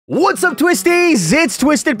What's up, Twisties? It's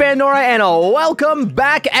TwiistedPandora, and welcome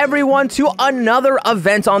back, everyone, to another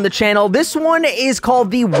event on the channel. This one is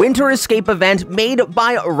called the Winter Escape event, made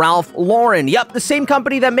by Ralph Lauren. Yep, the same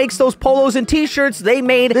company that makes those polos and t-shirts. They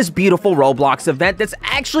made this beautiful Roblox event that's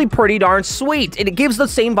actually pretty darn sweet, and it gives the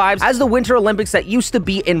same vibes as the Winter Olympics that used to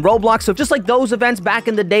be in Roblox. So just like those events back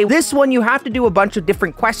in the day, this one you have to do a bunch of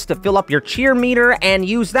different quests to fill up your cheer meter and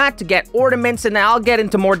use that to get ornaments, and I'll get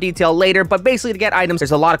into more detail later, but basically to get items,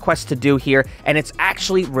 there's a lot of quests to do here, and it's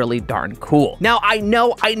actually really darn cool. Now, I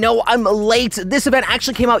know I'm late. This event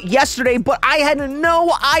actually came out yesterday, but I had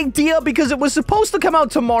no idea because it was supposed to come out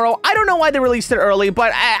tomorrow. I don't know why they released it early,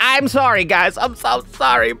 but I'm sorry, guys. I'm so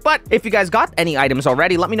sorry. But if you guys got any items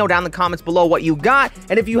already, let me know down in the comments below what you got.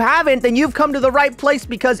 And if you haven't, then you've come to the right place,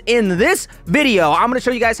 because in this video, I'm going to show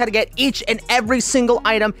you guys how to get each and every single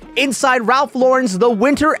item inside Ralph Lauren's The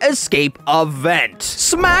Winter Escape event.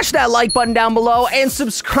 Smash that like button down below and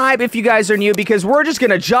subscribe if you guys are new, because we're just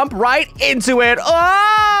gonna jump right into it.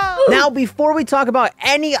 Oh! Now, before we talk about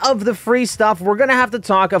any of the free stuff, we're gonna have to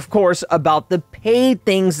talk, of course, about the paid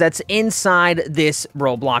things that's inside this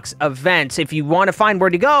Roblox event. If you want to find where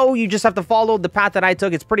to go, you just have to follow the path that I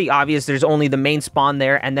took. It's pretty obvious. There's only the main spawn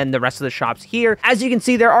there, and then the rest of the shops here. As you can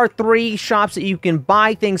see, there are 3 shops that you can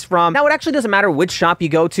buy things from. Now, it actually doesn't matter which shop you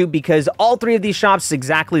go to, because all 3 of these shops is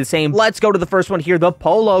exactly the same. Let's go to the first one here, the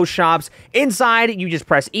Polo shops. Inside, you just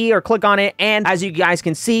press E or click on it, and as you guys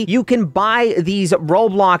can see, you can buy these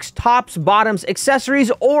Roblox tops, bottoms,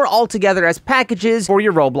 accessories, or all together as packages for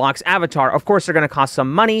your Roblox avatar. Of course, they're going to cost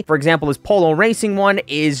some money. For example, this Polo Racing one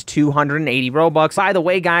is 280 Robux. By the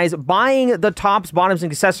way, guys, buying the tops, bottoms,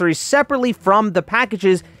 and accessories separately from the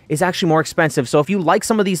packages is actually more expensive. So if you like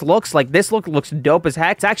some of these looks, like this look looks dope as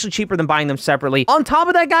heck, it's actually cheaper than buying them separately. On top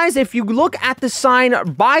of that, guys, if you look at the sign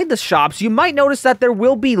by the shops, you might notice that there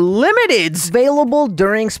will be limiteds available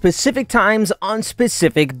during specific times on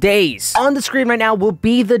specific days. On the screen right now will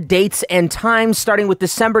be the dates and times, starting with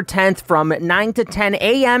December 10th from 9 to 10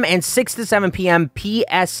 a.m. and 6 to 7 p.m.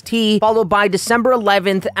 PST, followed by December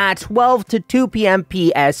 11th at 12 to 2 p.m.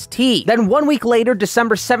 PST. Then 1 week later,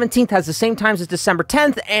 December 17th has the same times as December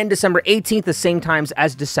 10th, and December 18th the same times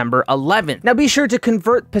as December 11th. Now, be sure to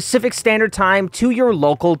convert Pacific Standard Time to your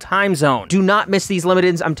local time zone. Do not miss these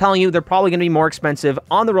limiteds. I'm telling you, they're probably going to be more expensive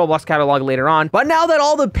on the Roblox catalog later on. But now that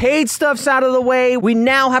all the paid stuff's out of the way, we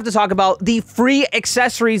now have to talk about the free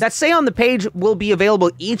accessories that say on the page will be available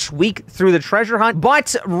each week through the treasure hunt.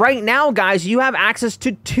 But right now, guys, you have access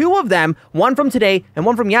to 2 of them, one from today and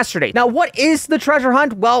one from yesterday. Now, what is the treasure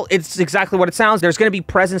hunt? Well, it's exactly what it sounds. There's going to be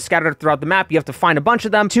presents scattered throughout the map. You have to find a bunch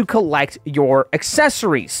of them to collect your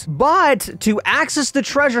accessories. But to access the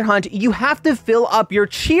treasure hunt, you have to fill up your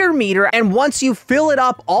cheer meter, and once you fill it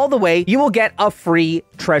up all the way, you will get a free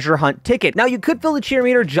treasure hunt ticket. Now, you could fill the cheer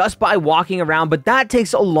meter just by walking around, but that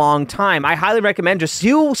takes a long time. I highly recommend just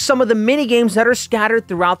do some of the mini games that are scattered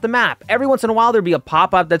throughout the map. Every once in a while, there'll be a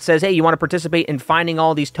pop-up that says, hey, you want to participate in finding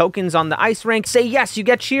all these tokens on the ice rink? Say yes, you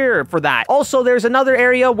get cheer for that. Also, there's another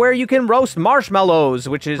area where you can roast marshmallows,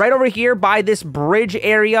 which is right over here by this bridge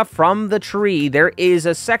area from the tree. There is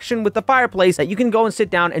a section with the fireplace that you can go and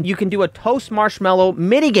sit down, and you can do a toast marshmallow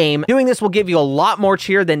mini game. Doing this will give you a lot more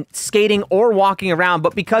cheer than skating or walking around,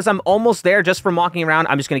 but because I'm almost there just from walking around,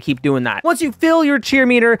 I'm just going to keep doing that. Once you fill your cheer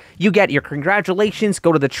meter, you get your congratulations.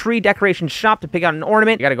 Go to the tree decoration shop to pick out an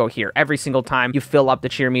ornament. You got to go here every single time you fill up the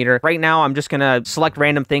cheer meter. Right now, I'm just going to select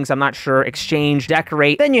random things. I'm not sure. Exchange,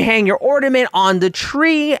 decorate. Then you hang your ornament on the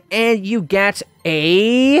tree, and you get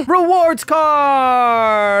a rewards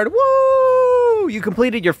card. Woo! You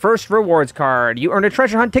completed your first rewards card. You earned a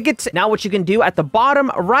treasure hunt ticket. Now what you can do at the bottom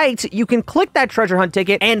right, you can click that treasure hunt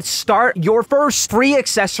ticket and start your first free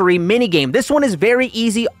accessory minigame. This one is very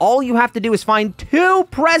easy. All you have to do is find 2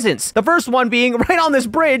 presents. The first one being right on this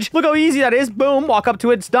bridge. Look how easy that is. Boom, walk up to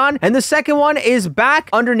it, it's done. And the second one is back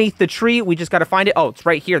underneath the tree. We just got to find it. Oh, it's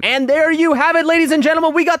right here. And there you have it, ladies and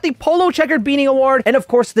gentlemen. We got the Polo Checkered Beanie Award, and of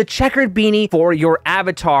course the checkered beanie for your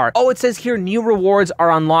avatar. Oh, it says here new rewards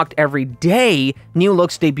are unlocked every day. New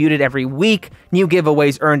looks debuted every week. New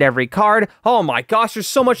giveaways earned every card. Oh my gosh, there's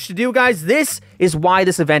so much to do, guys. This is why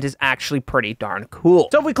this event is actually pretty darn cool.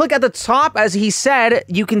 So if we click at the top, as he said,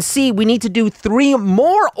 you can see we need to do 3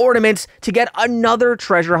 more ornaments to get another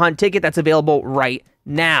treasure hunt ticket that's available right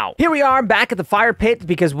now. Here we are back at the fire pit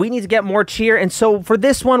because we need to get more cheer, and so for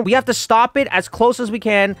this one we have to stop it as close as we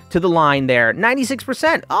can to the line there.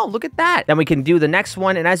 96%. Oh, look at that. Then we can do the next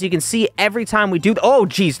one, and as you can see, every time we do oh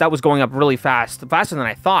geez, that was going up really fast, faster than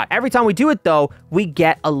I thought. Every time we do it though, we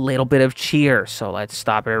get a little bit of cheer. So let's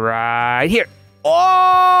stop it right here.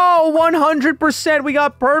 Oh, 100%. We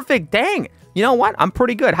got perfect. Dang. You know what? I'm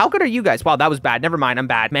pretty good. How good are you guys? Wow, that was bad. Never mind. I'm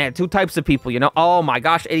bad. Man, 2 types of people, you know? Oh my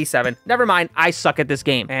gosh, 87. Never mind. I suck at this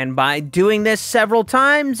game. And by doing this several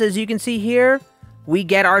times, as you can see here, we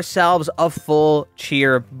get ourselves a full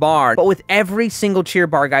cheer bar. But with every single cheer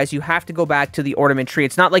bar, guys, you have to go back to the ornament tree.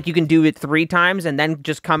 It's not like you can do it 3 times and then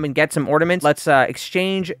just come and get some ornaments. Let's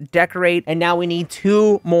exchange, decorate, and now we need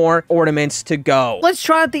 2 more ornaments to go. Let's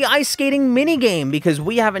try out the ice skating mini game because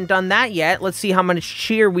we haven't done that yet. Let's see how much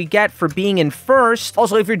cheer we get for being in first.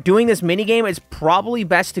 Also, if you're doing this mini game, it's probably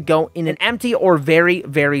best to go in an empty or very,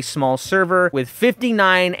 very small server with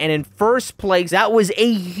 59, and in first place, that was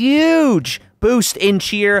a huge boost in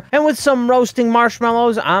cheer. And with some roasting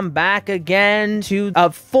marshmallows, I'm back again to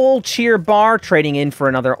a full cheer bar, trading in for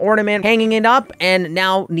another ornament, hanging it up, and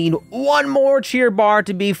now need 1 more cheer bar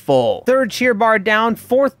to be full. 3rd cheer bar down,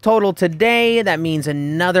 4th total today. That means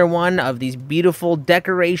another one of these beautiful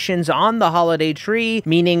decorations on the holiday tree,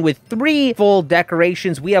 meaning with 3 full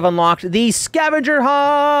decorations, we have unlocked the scavenger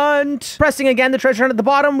hunt. Pressing again the treasure hunt at the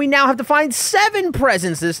bottom, we now have to find 7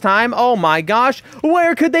 presents this time. Oh my gosh,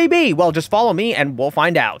 where could they be? Well, just follow me and we'll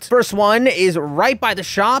find out. First one is right by the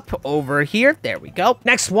shop over here. There we go.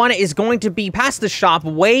 Next one is going to be past the shop,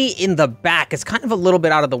 way in the back. It's kind of a little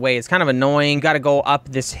bit out of the way. It's kind of annoying. Got to go up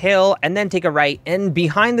this hill and then take a right, and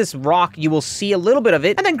behind this rock you will see a little bit of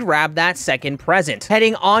it, and then grab that 2nd present.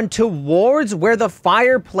 Heading on towards where the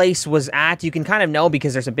fireplace was at, you can kind of know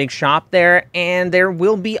because there's a big shop there, and there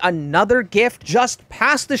will be another gift just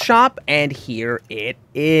past the shop, and here it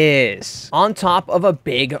is on top of a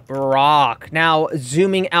big rock. Now,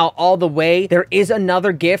 zooming out all the way, there is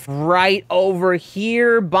another gift right over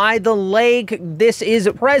here by the lake. This is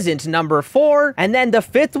present number 4. And then the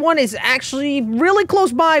 5th one is actually really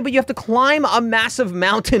close by, but you have to climb a massive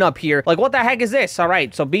mountain up here. Like, what the heck is this? All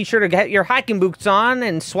right, so be sure to get your hiking boots on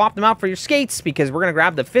and swap them out for your skates, because we're going to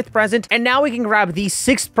grab the 5th present. And now we can grab the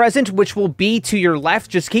 6th present, which will be to your left.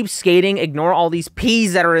 Just keep skating. Ignore all these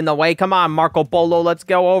peas that are in the way. Come on, Marco Polo. Let's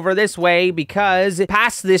go over this way, because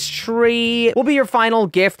past this tree will be your final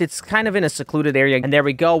gift. It's kind of in a secluded area, and there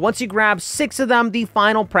we go. Once you grab 6 of them, the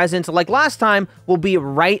final present, like last time, will be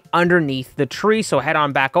right underneath the tree. So head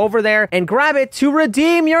on back over there and grab it to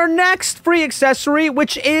redeem your next free accessory,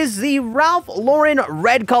 which is the Ralph Lauren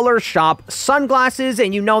Red Color Shop sunglasses.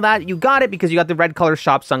 And you know that you got it because you got the Red Color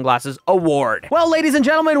Shop sunglasses award. Well, ladies and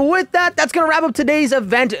gentlemen, with that, that's gonna wrap up today's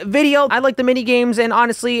event video. I like the mini games, and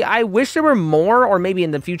honestly, I wish there were more, or maybe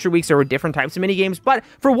in the future weeks there were different types of mini games, but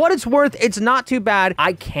for what it's worth, it's not too bad.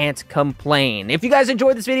 I can't complain. If you guys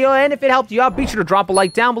enjoyed this video and if it helped you out, be sure to drop a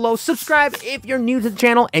like down below. Subscribe if you're new to the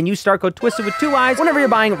channel and use star code Twisted with 2 eyes whenever you're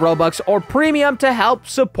buying Robux or Premium to help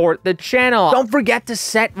support the channel. Don't forget to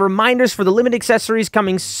set reminders for the limited accessories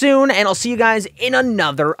coming soon, and I'll see you guys in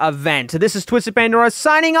another event. This is TwiistedPandora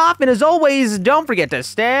signing off, and as always, don't forget to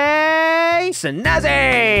stay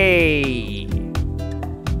snazzy!